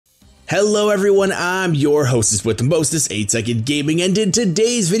Hello everyone, I'm your hostess with the mostest, 8-Second Gaming, and in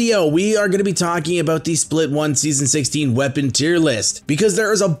today's video, we are going to be talking about the Split 1 Season 16 weapon tier list. Because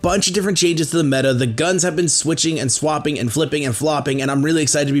there is a bunch of different changes to the meta, the guns have been switching and swapping and flipping and flopping, and I'm really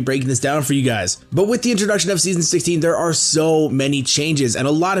excited to be breaking this down for you guys. But with the introduction of Season 16, there are so many changes, and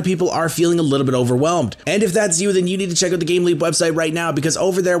a lot of people are feeling a little bit overwhelmed. And if that's you, then you need to check out the GameLeap website right now, because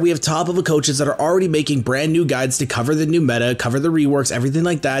over there we have top-level coaches that are already making brand new guides to cover the new meta, cover the reworks, everything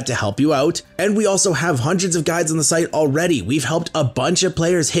like that to help you out. And we also have hundreds of guides on the site already. We've helped a bunch of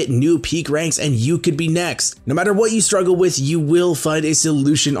players hit new peak ranks, and you could be next. No matter what you struggle with, you will find a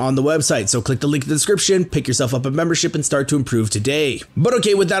solution on the website. So click the link in the description, pick yourself up a membership, and start to improve today. But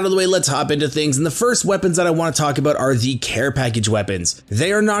okay, with that out of the way, let's hop into things. And the first weapons that I want to talk about are the care package weapons.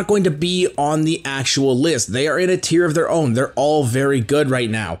 They are not going to be on the actual list. They are in a tier of their own. They're all very good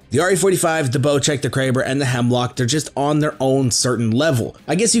right now. The RE45, the Bowcheck, the Kraber, and the Hemlock, they're just on their own certain level.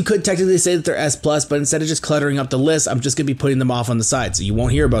 I guess you could technically say that they're S+, but instead of just cluttering up the list, I'm just going to be putting them off on the side, so you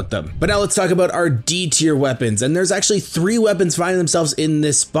won't hear about them. But now let's talk about our D tier weapons, and there's actually 3 weapons finding themselves in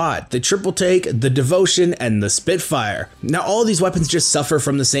this spot: the Triple Take, the Devotion, and the Spitfire. Now all these weapons just suffer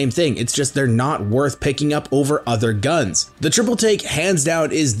from the same thing. It's just they're not worth picking up over other guns. The Triple Take, hands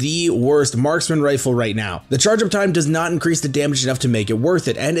down, is the worst marksman rifle right now. The charge up time does not increase the damage enough to make it worth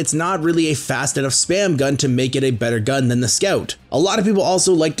it, and it's not really a fast enough spam gun to make it a better gun than the Scout. A lot of people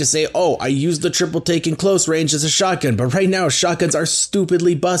also like to say, oh, I used the Triple Take in close range as a shotgun, but right now shotguns are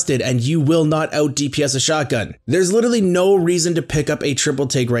stupidly busted and you will not out DPS a shotgun. There's literally no reason to pick up a Triple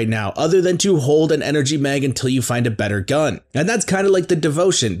Take right now other than to hold an energy mag until you find a better gun. And that's kind of like the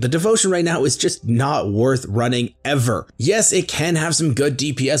Devotion. The Devotion right now is just not worth running ever. Yes, it can have some good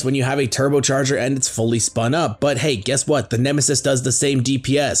DPS when you have a turbocharger and it's fully spun up, but hey, guess what? The Nemesis does the same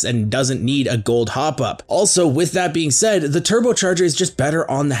DPS and doesn't need a gold hop up. Also, with that being said, the turbocharger is just better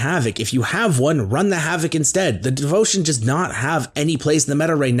on the Havoc. If you have one, run the Havoc instead. The Devotion does not have any place in the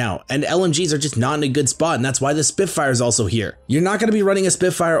meta right now, and LMGs are just not in a good spot, and that's why the Spitfire is also here. You're not going to be running a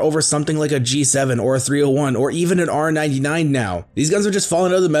Spitfire over something like a G7 or a 301 or even an R99 now. These guns are just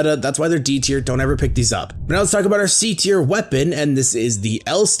falling out of the meta. That's why they're D tier. Don't ever pick these up. But now let's talk about our C tier weapon, and this is the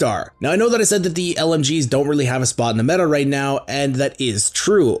L-Star. Now I know that I said that the LMGs don't really have a spot in the meta right now, and that is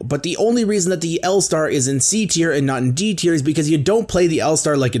true, but the only reason that the L-Star is in C tier and not in D tier is because you don't play the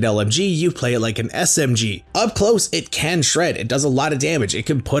L-Star like an LMG, you play it like an SMG. Up close, it can shred, it does a lot of damage, it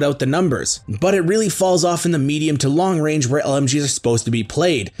can put out the numbers, but it really falls off in the medium to long range where LMGs are supposed to be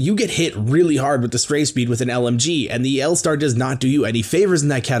played. You get hit really hard with the strafe speed with an LMG, and the L-Star does not do you any favors in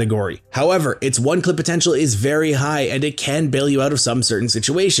that category. However, its one clip potential is very high, and it can bail you out of some certain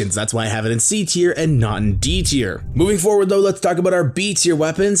situations. That's why I have it in C tier and not in D tier. Moving forward though, let's talk about our B tier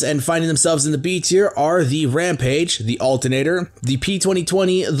weapons, and finding themselves in the B tier are the Rampage, the Alternator, the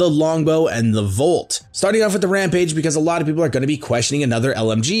P2020, the Longbow, and the Volt. Starting off with the Rampage, because a lot of people are going to be questioning another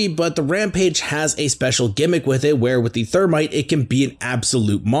LMG, but the Rampage has a special gimmick with it where with the Thermite it can be an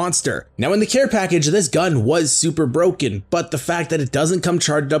absolute monster. Now in the care package, this gun was super broken, but the fact that it doesn't come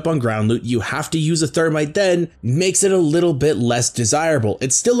charged up on ground loot, you have to use a Thermite then, makes it a little bit less desirable.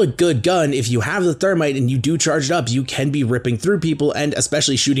 It's still a good gun. If you have the Thermite and you do charge it up, you can be ripping through people, and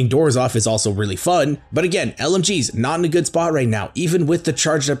especially shooting doors off is also really fun. But again, LMG's not in a good spot right now. Even with the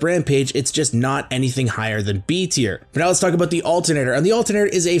charged up Rampage, it's just not anything higher than B tier. But now let's talk about the Alternator, and the Alternator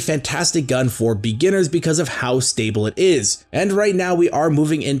is a fantastic gun for beginners because of how stable it is. And right now we are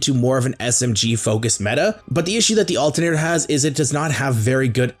moving into more of an SMG focused meta, but the issue that the Alternator has is it does not have very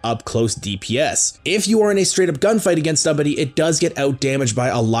good up close DPS. If you are in a straight up gunfight against somebody, it does get out damaged by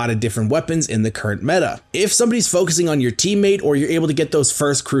a lot of different weapons in the current meta. If somebody's focusing on your teammate or you're able to get those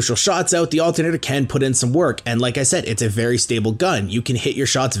first crucial shots out, the Alternator can put in some work, and like I said, it's a very stable gun. You can hit your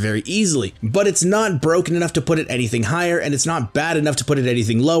shots very easily, but it's not broken enough to put it anything higher, and it's not bad enough to put it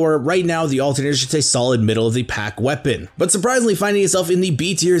anything lower. Right now, the Alternator should say solid middle of the pack weapon. But surprisingly, finding itself in the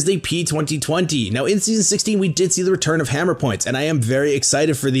B tier is the P2020. Now in Season 16, we did see the return of hammer points, and I am very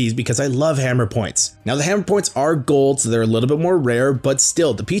excited for these because I love hammer points. Now the hammer points are gold, so they're a little bit more rare, but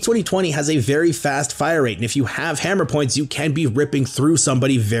still, the P2020 has a very fast fire rate, and if you have hammer points, you can be ripping through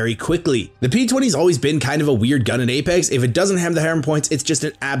somebody very quickly. The P20's always been kind of a weird gun in Apex. If it doesn't have the hammer points, it's just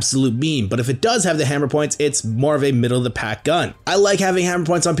an absolute meme, but if it does have the hammer points, it's more of a middle of the pack gun. I like having hammer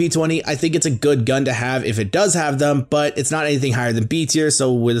points on P20. I think it's a good gun to have if it does have them, but it's not anything higher than B tier,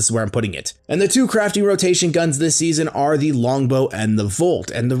 so this is where I'm putting it. And the 2 crafting rotation guns this season are the Longbow and the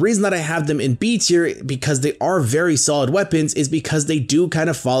Volt, and the reason that I have them in B tier, because they are very solid weapons, is because they do kind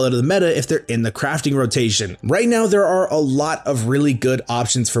of fall out of the meta if they're in the crafting rotation. Right now there are a lot of really good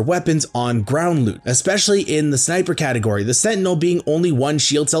options for weapons on ground loot, especially in the sniper category, the Sentinel being only one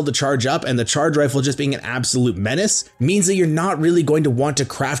shield cell to charge up and the charge rifle just being an absolute menace means that you're not really going to want to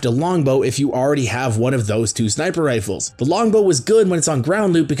craft a longbow if you already have one of those two sniper rifles. The longbow was good when it's on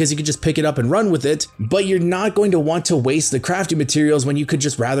ground loot because you could just pick it up and run with it, but you're not going to want to waste the crafting materials when you could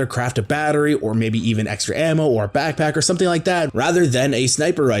just rather craft a battery or maybe even extra ammo or a backpack or something like that rather than a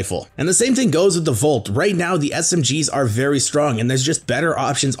sniper rifle. And the same thing goes with the Volt. Right now the SMGs are very strong and there's just better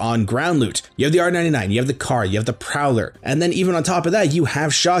options on ground loot. You have the R99, you have the car, you have the Prowler, and then even on top of that you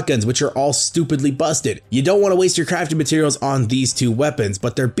have shotguns, which are all stupidly busted. You don't want to waste your crafting materials on these two weapons,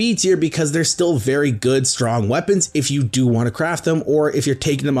 but they're B tier because they're still very good, strong weapons if you do want to craft them or if you're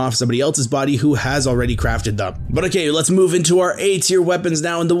taking them off somebody else's body who has already crafted them. But okay, let's move into our A tier weapons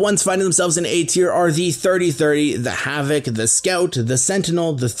now, and the ones finding themselves in A tier are the 3030, the Havoc, the Scout, the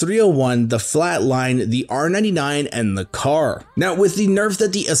Sentinel, the 301, the Flatline, the R99, and the car. Now, with the nerf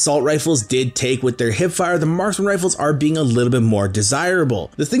that the assault rifles did take with their hipfire, the marksman rifles are being a little bit more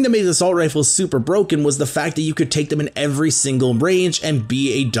desirable. The thing that made the assault rifles super broken was the fact that you could take them in every single range and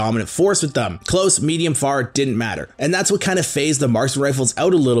be a dominant force with them. Close, medium, far, didn't matter. And that's what kind of phased the marksman rifles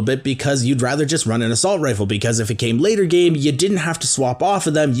out a little bit because you'd rather just run an assault rifle, because if it came later game, you didn't have to swap off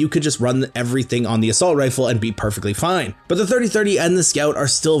of them. You could just run everything on the assault rifle and be perfectly fine. But the 3030 and the Scout are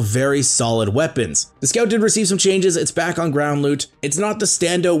still very solid weapons. The Scout did receive some changes. It's back on ground loot. It's not the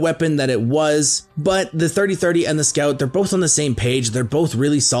standout weapon that it was, but the 3030 and the Scout, they're both on the same page. They're both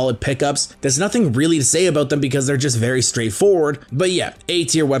really solid pickups. There's nothing really to say about them because they're just very straightforward. But yeah, A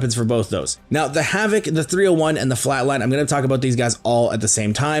tier weapons for both those. Now the Havoc, the 301, and the Flatline, I'm going to talk about these guys all at the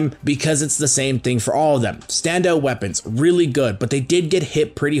same time because it's the same thing for all of them. Standout weapons, really good, but they did get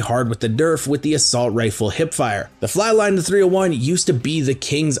hit pretty hard with the nerf with the assault rifle hipfire. The Flatline, the 301 used to be the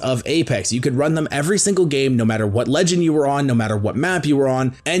kings of Apex. You could run them every single game, no matter what legend you were on, no matter what map you were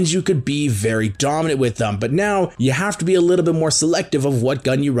on, and you could be very dominant with them. But now you have to be a little bit more selective of what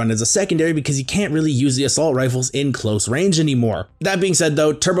gun you run as a secondary because you can't really use the assault rifles in close range anymore. That being said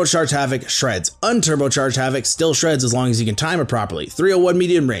though, turbocharged Havoc shreds. Unturbocharged Havoc still shreds as long as you can time it properly. 301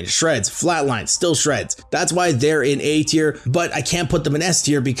 medium range shreds. Flatline still shreds. That's why they're in A tier, but I can't put them in S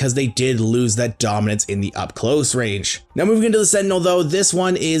tier because they did lose that dominance in the up close range. Now moving into the Sentinel though, this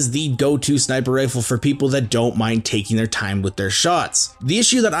one is the go-to sniper rifle for people that don't mind taking their time with their shots. The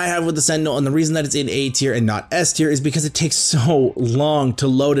issue that I have with the Sentinel, and the reason that it's in A tier and not S tier, is because it takes so long to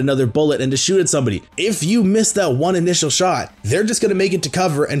load another bullet and to shoot at somebody. If you miss that one initial shot, they're just going to make it to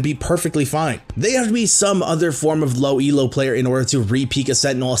cover and be perfectly fine. They have to be some other form of low elo player in order to re-peek a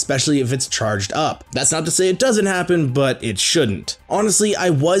Sentinel, especially if it's charged up. That's not to say it doesn't happen, but it shouldn't. Honestly, I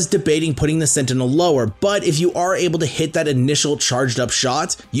was debating putting the Sentinel lower, but if you are able to hit that initial charged up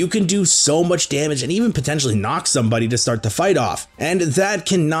shot, you can do so much damage and even potentially knock somebody to start the fight off. And that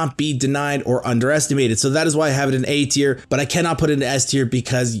cannot be denied or underestimated. So that is why I have it in A tier, but I cannot put it in S tier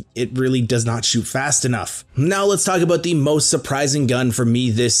because it really does not shoot fast enough. Now let's talk about the most surprising gun for me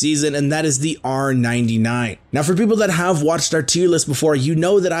this season, and that is the R99. Now for people that have watched our tier list before, you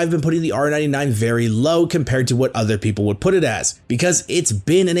know that I've been putting the R99 very low compared to what other people would put it as, because it's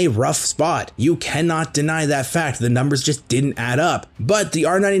been in a rough spot. You cannot deny that fact. The numbers just didn't add up. But the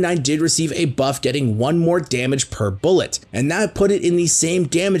R99 did receive a buff, getting 1 more damage per bullet, and that put it in the same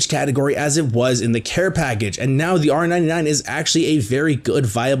damage category as it was in the care package. And now the R99 is actually a very good,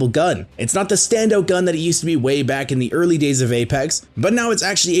 viable gun. It's not the standout gun that it used to be way back in the early days of Apex, but now it's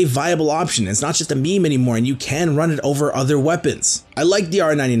actually a viable option. It's not just a meme anymore, and you can run it over other weapons. I like the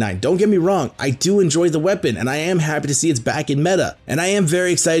R99, don't get me wrong, I do enjoy the weapon, and I am happy to see it's back in meta, and I am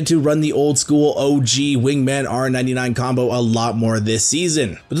very excited to run the old school OG Wingman R99 combo a lot more this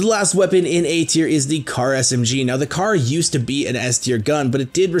season. But the last weapon in A tier is the car SMG. Now the car used to be an S tier gun, but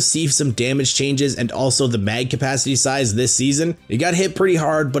it did receive some damage changes and also the mag capacity size this season. It got hit pretty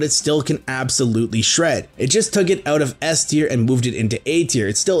hard, but it still can absolutely shred. It just took it out of S tier and moved it into A tier.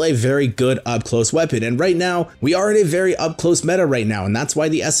 It's still a very good up close weapon, and right now we are in a very up close meta right now, and that's why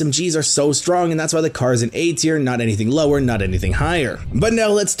the SMGs are so strong, and that's why the car is in A tier, not anything lower, not anything higher. But now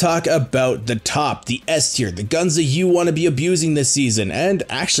let's talk about the top, the S tier, the guns that you want to be abusing this season, and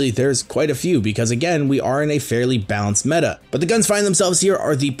actually there's quite a few because again we are in a fairly balanced meta. But the guns finding themselves here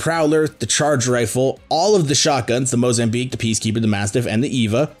are the Prowler, the Charge Rifle, all of the shotguns, the Mozambique, the Peacekeeper, the Mastiff, and the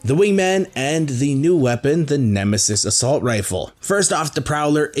Eva, the Wingman, and the new weapon, the Nemesis Assault Rifle. First off, the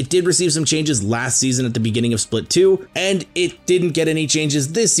Prowler, it did receive some changes last season at the beginning of Split 2, and it didn't get any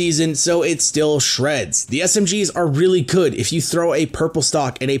changes this season, so it still shreds. The SMGs are really good. If you throw a purple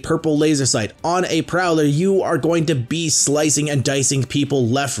stock and a purple laser sight on a Prowler, you are going to be slicing and dicing people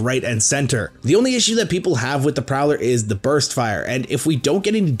left, right, and center. The only issue that people have with the Prowler is the burst fire, and if we don't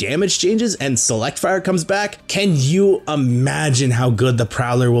get any damage changes and select fire comes back, can you imagine imagine how good the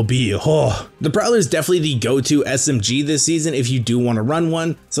Prowler will be. Oh, the Prowler is definitely the go-to SMG this season if you do want to run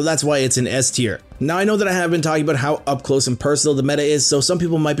one, so that's why it's an S tier. Now I know that I have been talking about how up close and personal the meta is, so some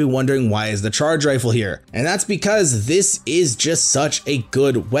people might be wondering why is the charge rifle here? And that's because this is just such a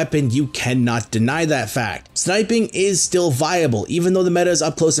good weapon, you cannot deny that fact. Sniping is still viable, even though the meta is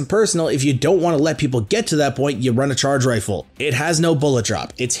up close and personal. If you don't want to let people get to that point, you run a charge rifle. It has no bullet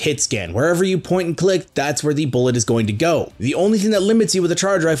drop, it's hit scan. Wherever you point and click, that's where the bullet is going to go. The only thing that limits you with a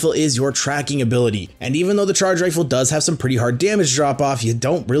charge rifle is your tracking ability. And even though the charge rifle does have some pretty hard damage drop off, you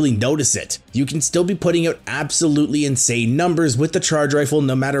don't really notice it. You can still be putting out absolutely insane numbers with the charge rifle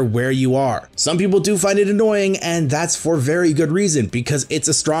no matter where you are. Some people do find it annoying, and that's for very good reason, because it's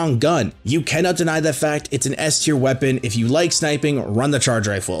a strong gun. You cannot deny that fact. It's an S tier weapon. If you like sniping, run the charge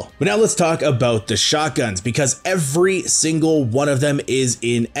rifle. But now let's talk about the shotguns, because every single one of them is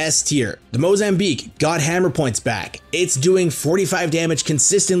in S tier. The Mozambique got hammer points back. It's doing 45 damage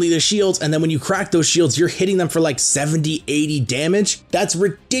consistently to shields, and then when you crack those shields, you're hitting them for like 70, 80 damage. That's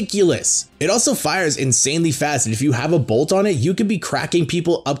ridiculous. It also fires insanely fast, and if you have a bolt on it, you could be cracking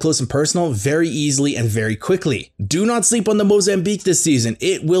people up close and personal very easily and very quickly. Do not sleep on the Mozambique this season.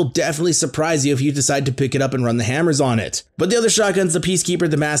 It will definitely surprise you if you decide to pick it up and run the hammers on it. But the other shotguns, the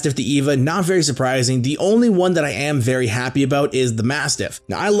Peacekeeper, the Mastiff, the Eva, not very surprising. The only one that I am very happy about is the Mastiff.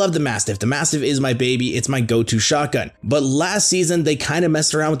 Now I love the Mastiff. The Mastiff is my baby. It's my go-to shotgun. But last season, they kind of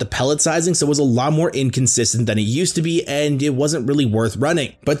messed around with the pellet sizing, so it was a lot more inconsistent than it used to be, and it wasn't really worth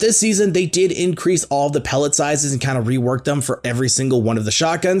running. But this season, they did increase all the pellet sizes and kind of rework them for every single one of the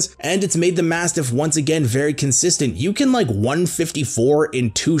shotguns, and it's made the Mastiff once again very consistent. You can like 154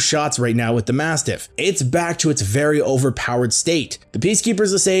 in 2 shots right now with the Mastiff. It's back to its very overpowered state. The Peacekeeper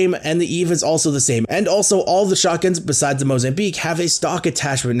is the same, and the Eve is also the same, and also all the shotguns besides the Mozambique have a stock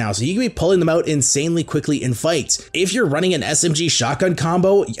attachment now, so you can be pulling them out insanely quickly in fights. If you're running an SMG shotgun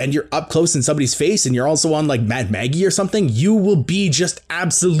combo and you're up close in somebody's face and you're also on like Mad Maggie or something, you will be just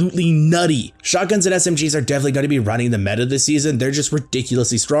absolutely nutty. Shotguns and SMGs are definitely going to be running the meta this season. They're just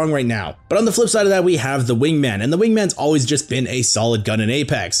ridiculously strong right now. But on the flip side of that, we have the Wingman, and the Wingman's always just been a solid gun in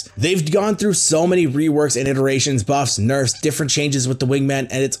Apex. They've gone through so many reworks and iterations, buffs, nerfs, different changes with the Wingman,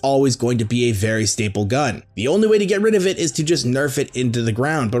 and it's always going to be a very staple gun. The only way to get rid of it is to just nerf it into the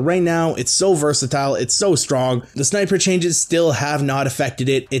ground, but right now it's so versatile, it's so strong. The sniper changes still have not affected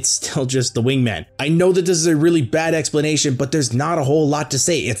it. It's still just the Wingman. I know that this is a really bad explanation, but there's not a whole lot to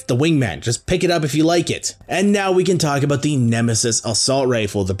say. It's the Wingman. Just pick it up if you like it. And now we can talk about the Nemesis Assault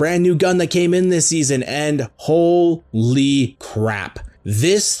Rifle, the brand new gun that came in this season, and holy crap.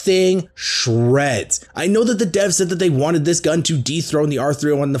 This thing shreds. I know that the devs said that they wanted this gun to dethrone the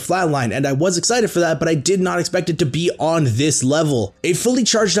R301 in the flatline, and I was excited for that, but I did not expect it to be on this level. A fully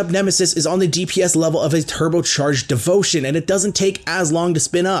charged up Nemesis is on the DPS level of a turbocharged Devotion, and it doesn't take as long to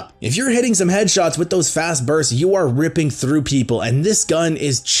spin up. If you're hitting some headshots with those fast bursts, you are ripping through people, and this gun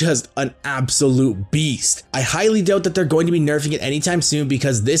is just an absolute beast. I highly doubt that they're going to be nerfing it anytime soon,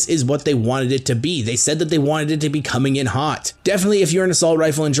 because this is what they wanted it to be. They said that they wanted it to be coming in hot. Definitely, if you're an assault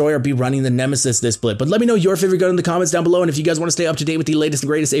rifle enjoyer, be running the Nemesis this split. But let me know your favorite gun in the comments down below, and if you guys want to stay up to date with the latest and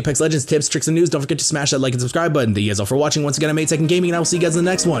greatest Apex Legends tips, tricks, and news, don't forget to smash that like and subscribe button. Thank you guys all for watching. Once again, I'm 8 Second Gaming, and I will see you guys in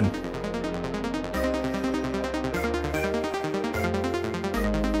the next one.